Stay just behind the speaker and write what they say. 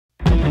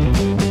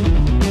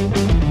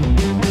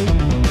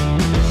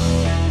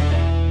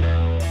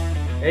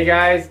Hey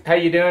guys, how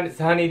you doing? It's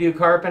Do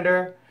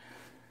Carpenter.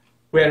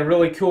 We had a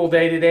really cool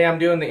day today. I'm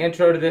doing the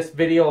intro to this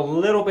video a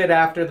little bit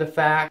after the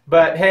fact.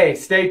 But hey,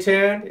 stay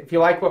tuned. If you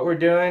like what we're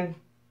doing,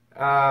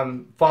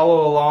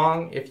 follow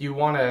along. If you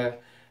want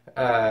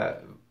to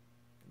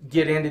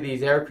get into these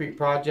aircrete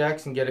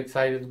projects and get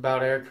excited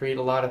about aircrete,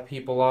 a lot of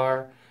people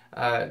are.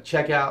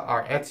 Check out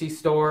our Etsy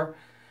store,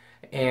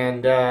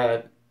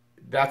 and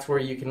that's where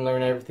you can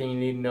learn everything you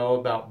need to know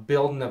about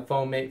building a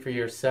foam mate for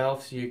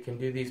yourself so you can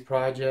do these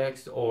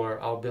projects,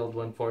 or I'll build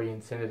one for you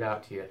and send it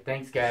out to you.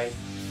 Thanks, guys.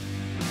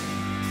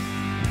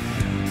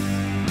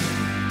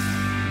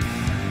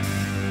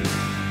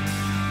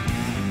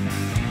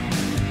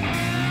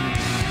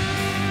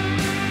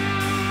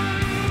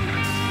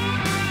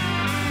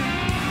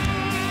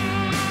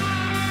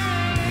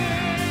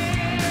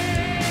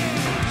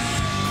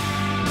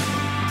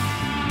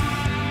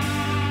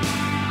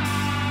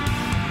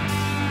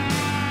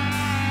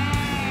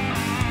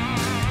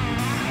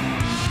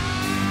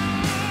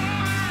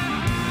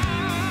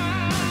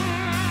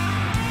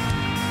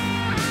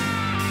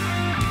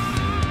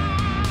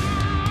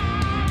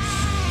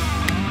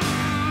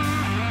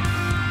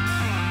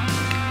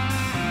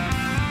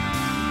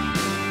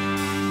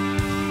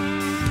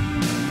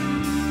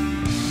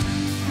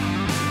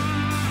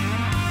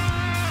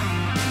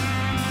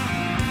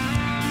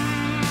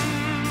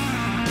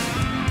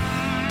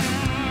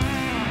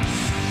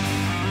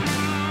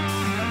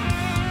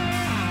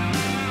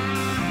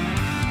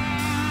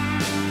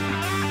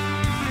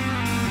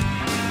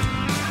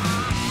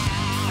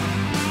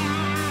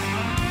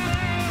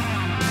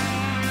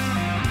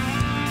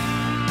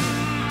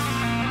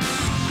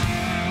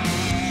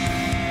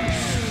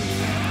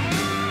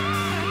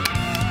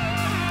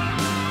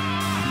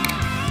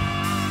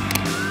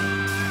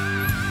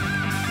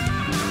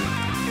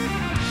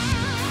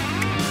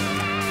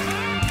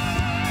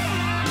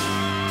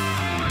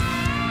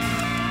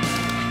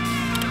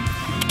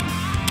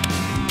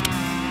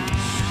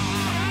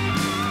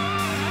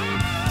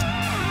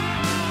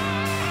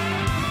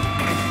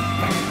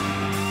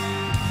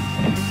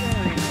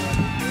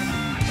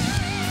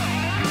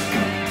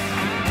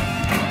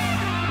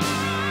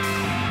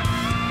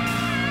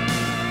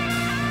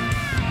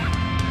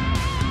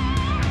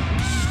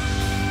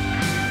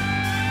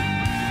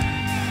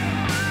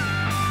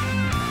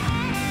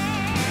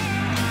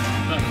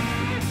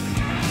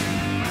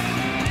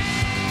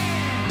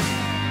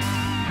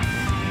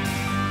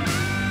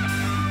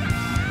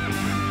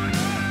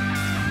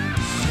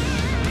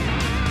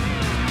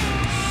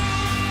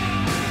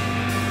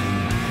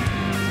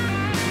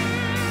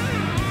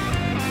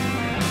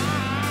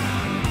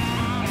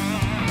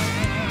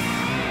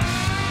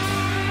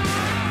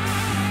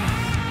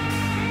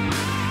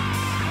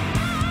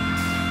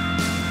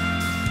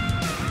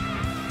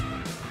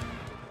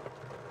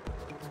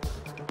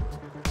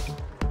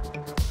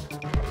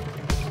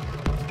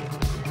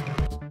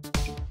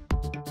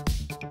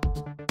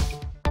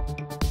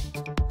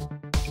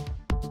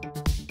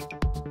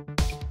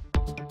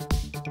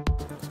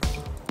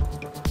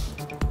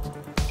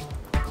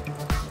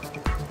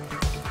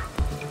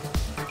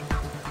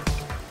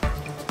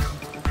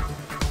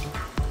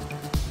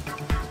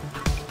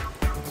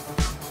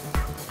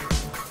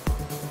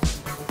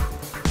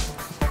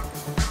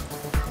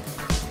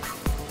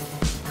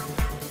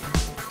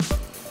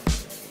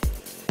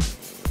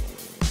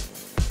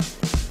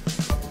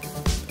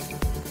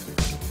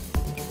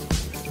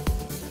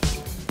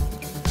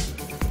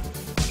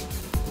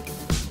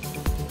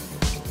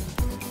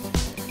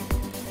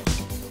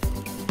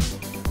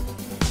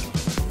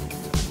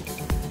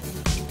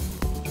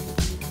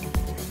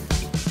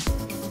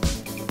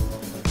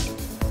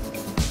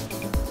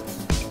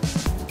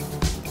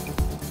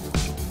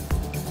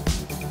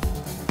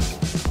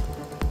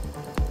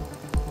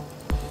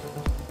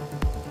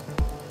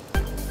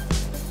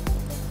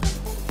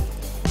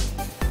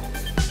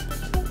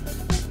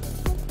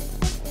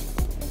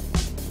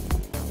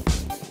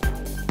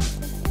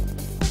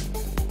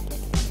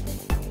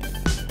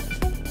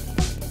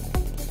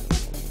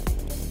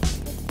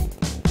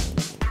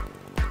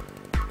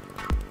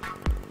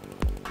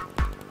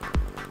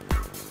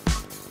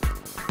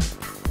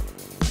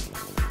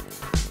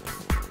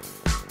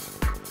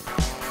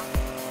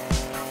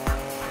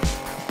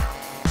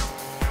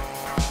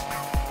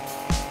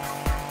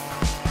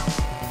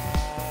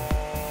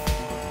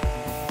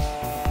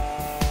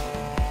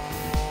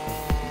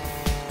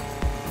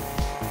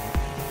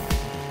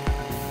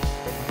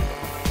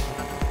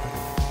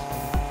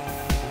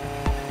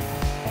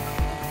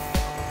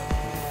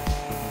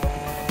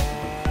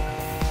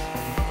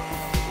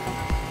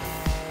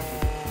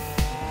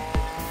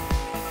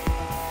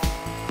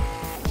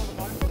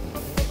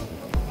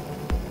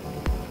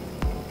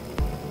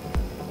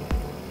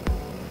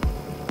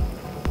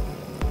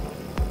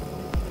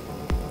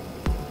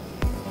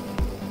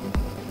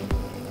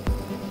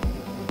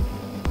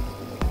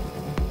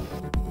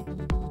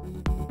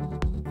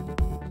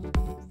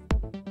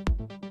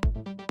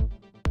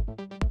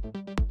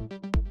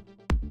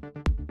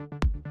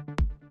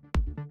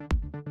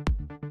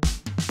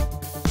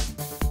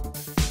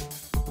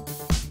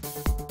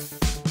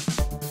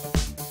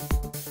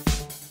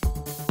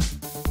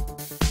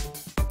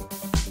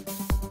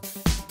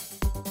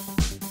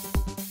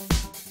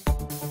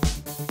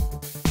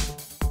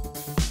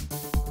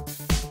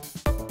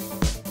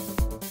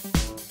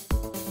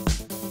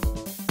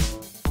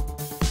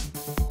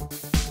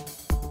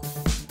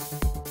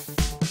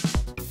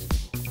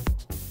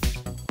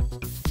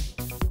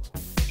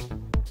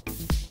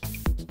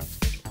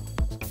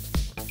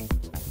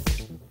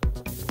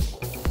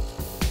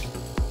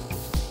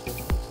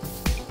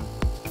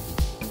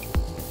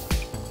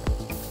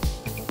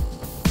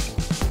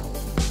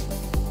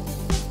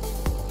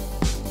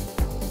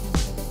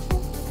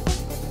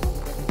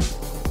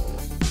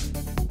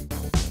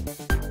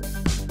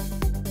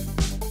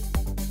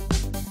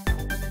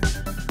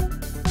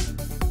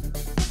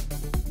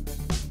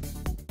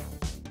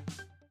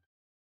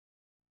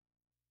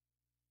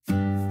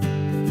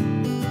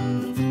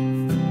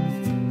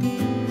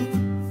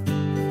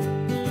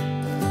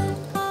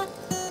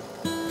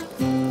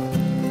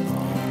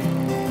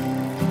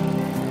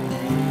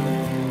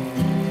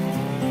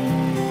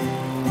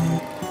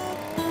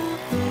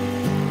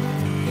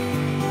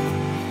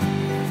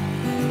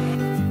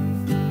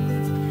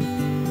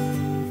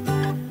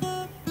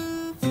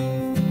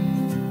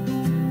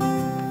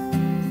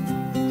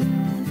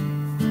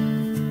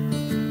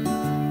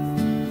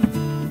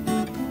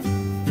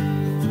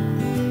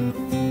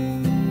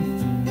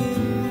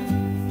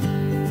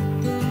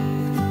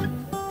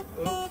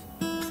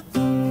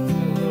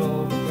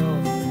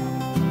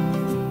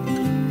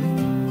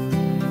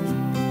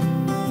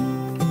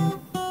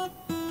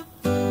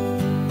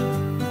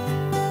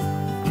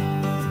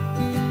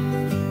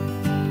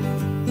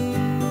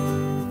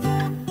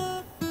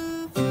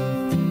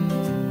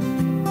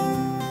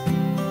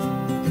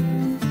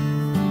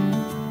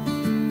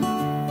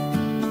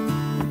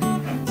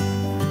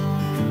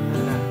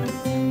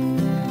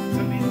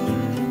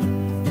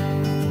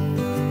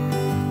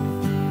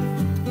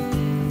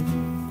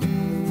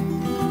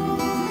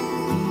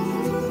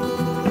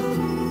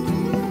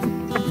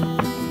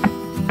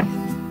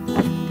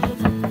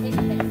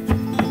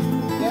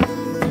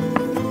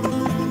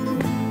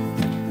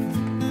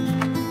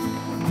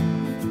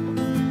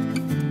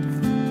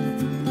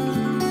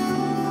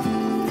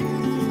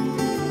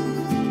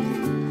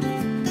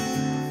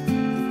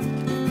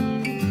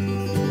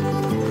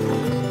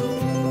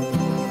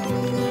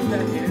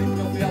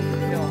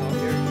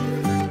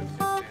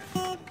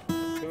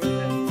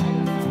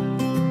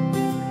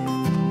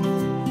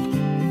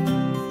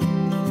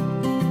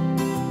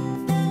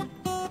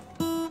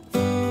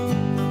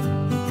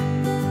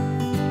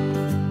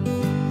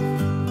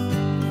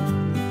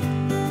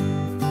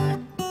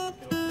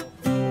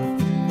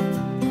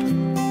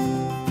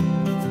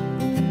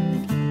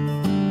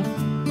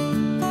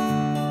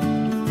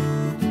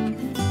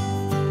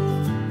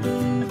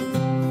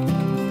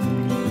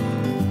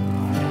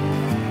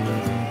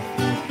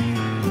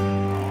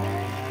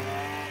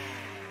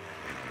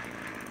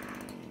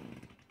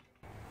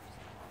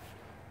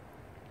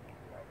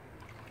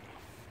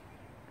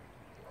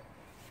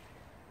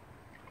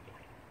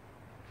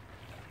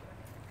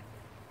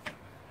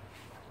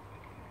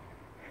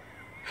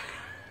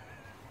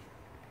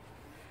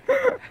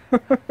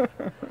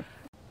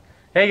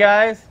 Hey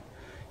guys,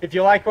 if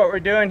you like what we're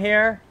doing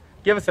here,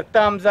 give us a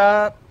thumbs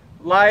up,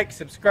 like,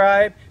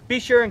 subscribe. Be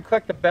sure and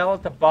click the bell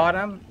at the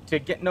bottom to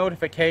get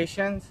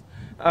notifications.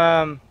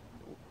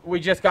 We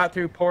just got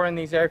through pouring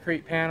these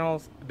Crete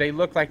panels. They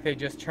look like they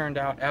just turned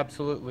out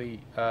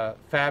absolutely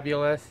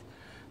fabulous.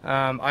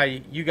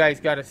 You guys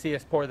got to see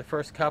us pour the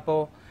first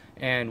couple,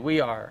 and we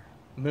are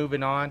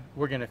moving on.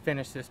 We're going to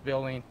finish this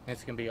building.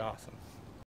 It's going to be awesome.